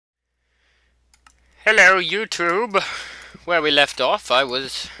Hello, YouTube! Where we left off, I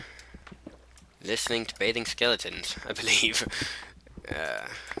was listening to Bathing Skeletons, I believe. Uh,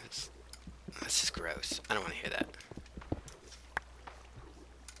 this is gross. I don't want to hear that.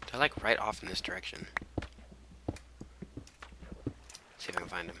 They're like right off in this direction. See if I can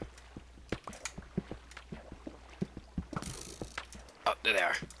find them. Oh, there they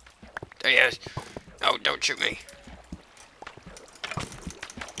are. There he is! Oh, don't shoot me!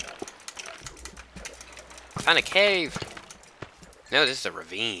 I found a cave! No, this is a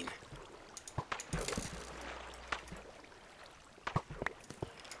ravine.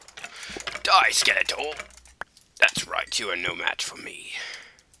 Die, Skeletor! That's right, you are no match for me.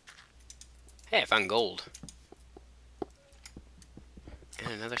 Hey, I found gold.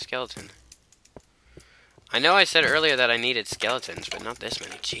 And another skeleton. I know I said earlier that I needed skeletons, but not this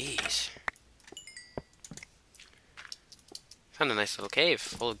many. Jeez. Found a nice little cave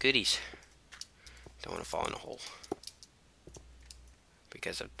full of goodies. Don't want to fall in a hole.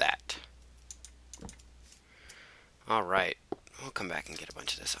 Because of that. Alright. We'll come back and get a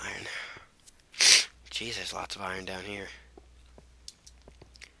bunch of this iron. Jeez, there's lots of iron down here.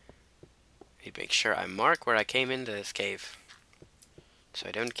 Need to make sure I mark where I came into this cave. So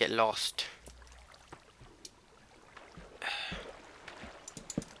I don't get lost.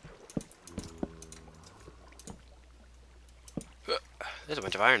 There's a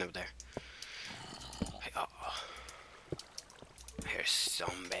bunch of iron up there. Hey, oh. Here's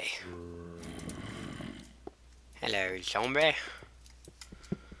zombie. Hello, zombie.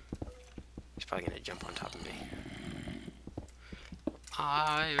 He's probably gonna jump on top of me.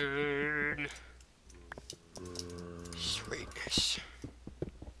 Iron. Sweetness.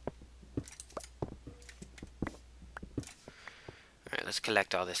 Alright, let's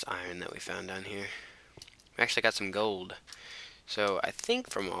collect all this iron that we found down here. We actually got some gold. So I think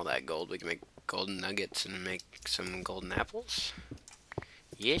from all that gold we can make golden nuggets and make some golden apples.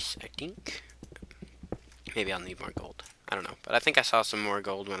 Yes, I think. Maybe I'll need more gold. I don't know. But I think I saw some more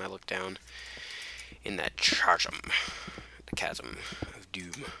gold when I looked down in that chasm. The chasm of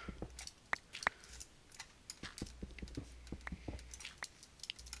doom.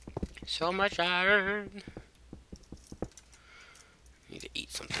 So much iron. Need to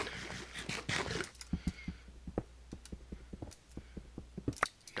eat something.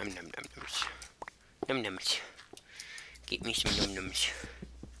 Num num num nums. Num nums. Get me some num nums.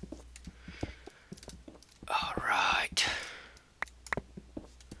 Alright.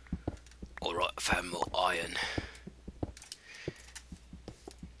 Alright, I found more iron.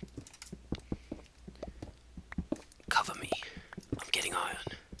 Cover me. I'm getting iron.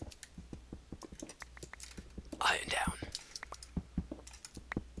 Iron down.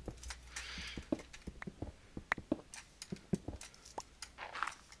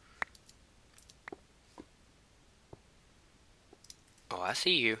 Oh, I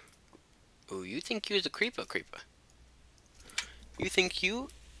see you. Oh, you think you is a creeper. You think you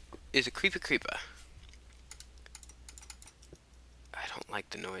is a creeper. I don't like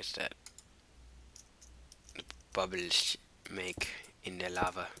the noise that the bubbles make in the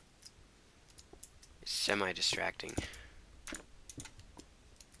lava. It's semi-distracting.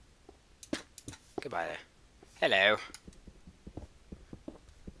 Goodbye there. Hello.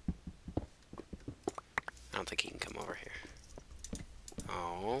 I don't think he can come over here.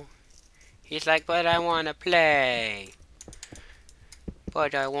 Oh. He's like, but I wanna play.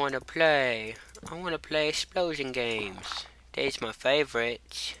 I wanna play explosion games. They's my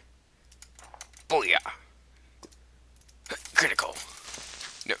favorites. Booyah! Critical.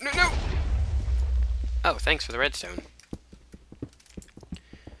 No! Oh, thanks for the redstone.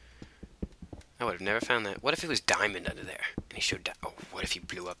 I would have never found that. What if it was diamond under there? And he showed oh, what if he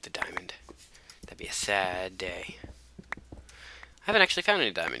blew up the diamond? That'd be a sad day. I haven't actually found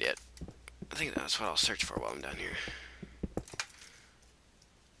any diamond yet. I think that's what I'll search for while I'm down here.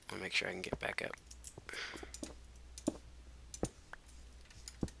 I'll make sure I can get back up.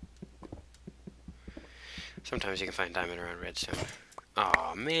 Sometimes you can find diamond around redstone.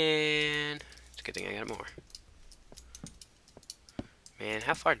 Aw, man. It's a good thing I got more. Man,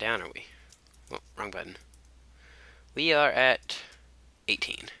 how far down are we? Oh, wrong button. We are at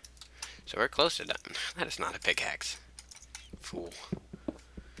 18. So we're close to diamond. That is not a pickaxe. Fool.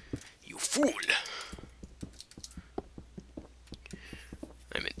 You fool!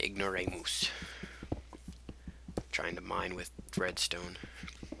 I'm an ignoramus. Trying to mine with redstone.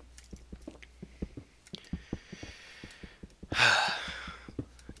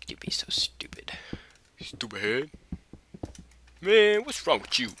 You be so stupid. Stupid. Man, what's wrong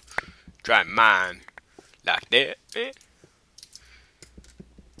with you? Try and mine like that, man.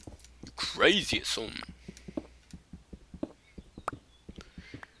 crazy or something.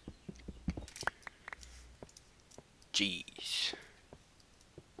 Jeez.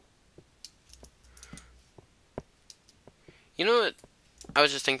 You know what? I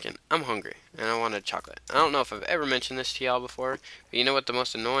was just thinking, I'm hungry, and I wanted chocolate. I don't know if I've ever mentioned this to y'all before, but you know what the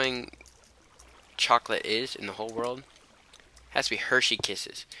most annoying chocolate is in the whole world? It has to be Hershey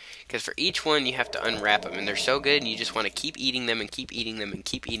Kisses. Because for each one, you have to unwrap them, and they're so good, and you just want to keep eating them, and keep eating them, and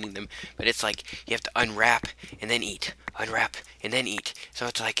keep eating them, but it's like, you have to unwrap, and then eat. Unwrap, and then eat. So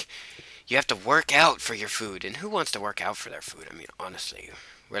it's like, you have to work out for your food, and who wants to work out for their food? I mean, honestly,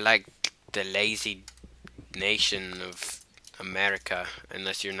 we're like the lazy nation of America,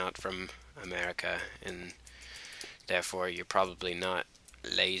 unless you're not from America, and therefore you're probably not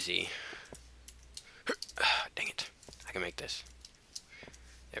lazy. Dang it. I can make this.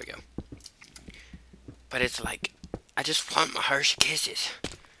 There we go. But it's like, I just want my Hershey Kisses.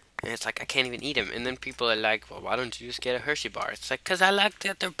 And it's like, I can't even eat them. And then people are like, well, why don't you just get a Hershey bar? It's like, because I like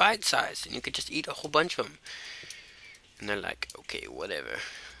that they're bite-sized, and you could just eat a whole bunch of them. And they're like, okay, whatever.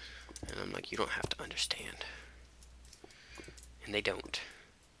 And I'm like, you don't have to understand. And they don't.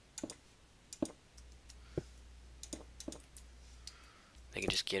 They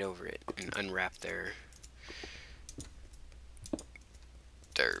can just get over it and unwrap their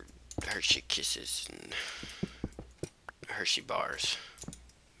Hershey Kisses and Hershey bars.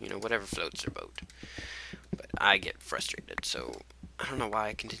 You know, whatever floats their boat. But I get frustrated, so I don't know why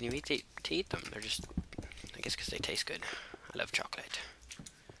I continue to eat them. They're just, I guess because they taste good. I love chocolate.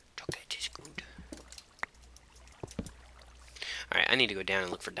 Chocolate tastes good. Alright, I need to go down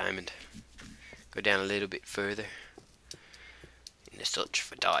and look for diamond. Go down a little bit further. In the search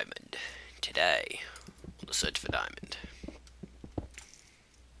for diamond. Today, on the search for diamond.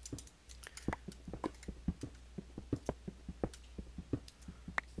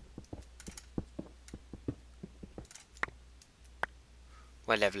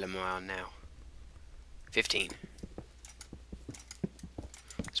 What level am I on now? 15.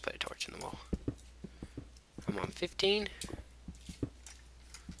 Let's put a torch in the wall. I'm on 15.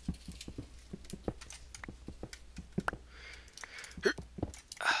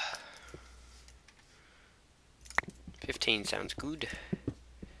 Sounds good.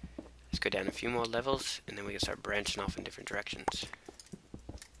 Let's go down a few more levels, and then we can start branching off in different directions.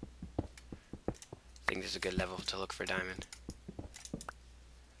 I think this is a good level to look for diamond.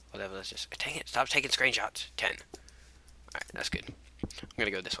 What level is this? Dang it, stop taking screenshots. 10. Alright, that's good. I'm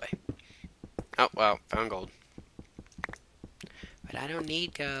gonna go this way. Oh, wow, found gold. But I don't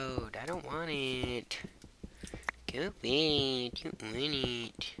need gold. I don't want it. Go away. Don't want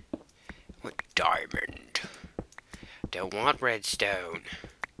it. I want diamond. Don't want redstone.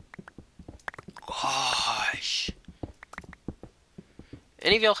 Gosh.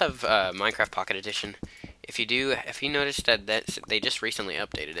 Any of y'all have Minecraft Pocket Edition? If you do, if you noticed that they just recently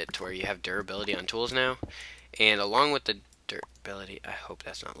updated it to where you have durability on tools now, and along with the durability, I hope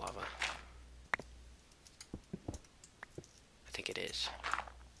that's not lava. I think it is.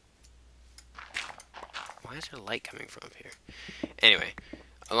 Why is there light coming from up here? Anyway,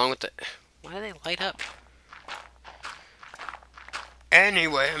 along with the, why do they light up?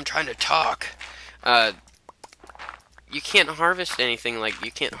 Anyway, I'm trying to talk. You can't harvest anything, like,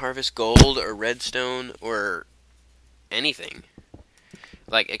 you can't harvest gold or redstone or anything.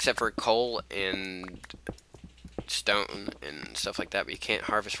 Like, except for coal and stone and stuff like that, but you can't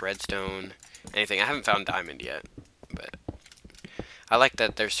harvest redstone, anything. I haven't found diamond yet, but I like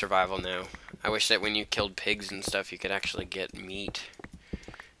that there's survival now. I wish that when you killed pigs and stuff, you could actually get meat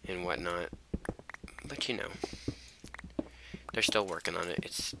and whatnot. But, you know. They're still working on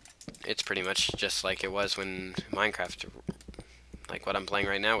it. It's pretty much just like it was when Minecraft, like what I'm playing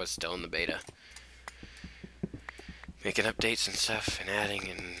right now, was still in the beta. Making updates and stuff, and adding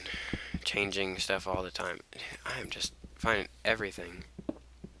and changing stuff all the time. I am just finding everything.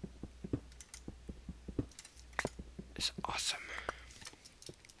 It's awesome.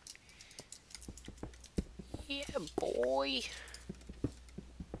 Yeah, boy.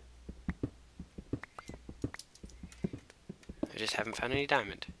 I just haven't found any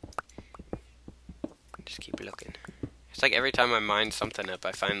diamond. Just keep looking. It's like every time I mine something up,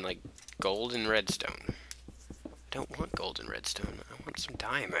 I find like gold and redstone. I don't want gold and redstone. I want some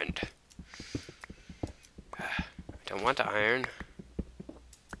diamond. I don't want the iron.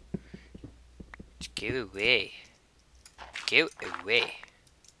 Just go away. Go away.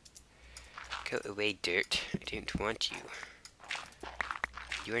 Go away, dirt. I don't want you.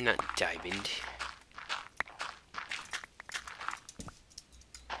 You are not diamond.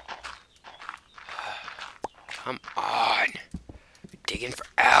 Come on. Been digging for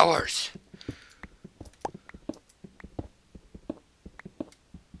hours. hours.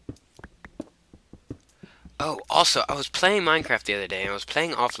 Oh, also, I was playing Minecraft the other day, and I was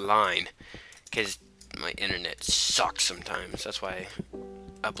playing offline, because my internet sucks sometimes. That's why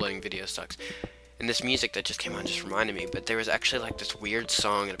uploading videos sucks. And this music that just came on just reminded me, but there was actually like this weird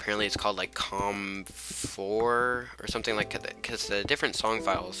song, and apparently it's called like COM 4 or something like that, because the different song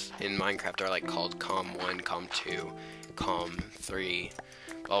files in Minecraft are like called COM 1, COM 2, COM 3,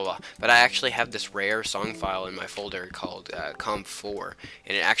 blah, blah, blah. But I actually have this rare song file in my folder called COM 4,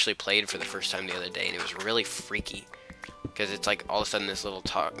 and it actually played for the first time the other day, and it was really freaky, because it's like all of a sudden this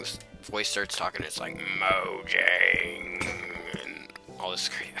this voice starts talking, it's like Mojang, and all this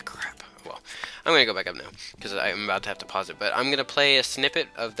crap. Well, I'm gonna go back up now, because I'm about to have to pause it, but I'm gonna play a snippet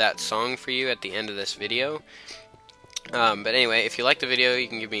of that song for you at the end of this video. But anyway, if you like the video, you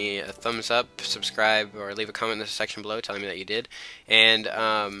can give me a thumbs up, subscribe, or leave a comment in the section below telling me that you did. And,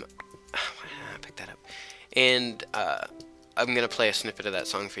 why did I pick that up? And, I'm gonna play a snippet of that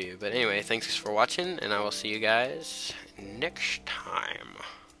song for you. But anyway, thanks for watching, and I will see you guys next time.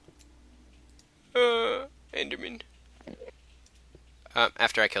 Enderman.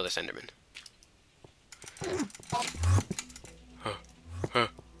 After I kill this Enderman. I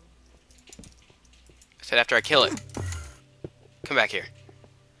said after I kill it. Come back here.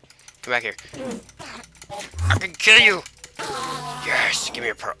 Come back here. I can kill you! Yes, give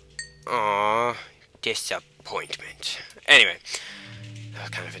me a pro. Aww, disappointment. Anyway, that was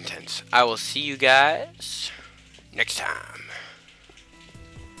kind of intense. I will see you guys next time.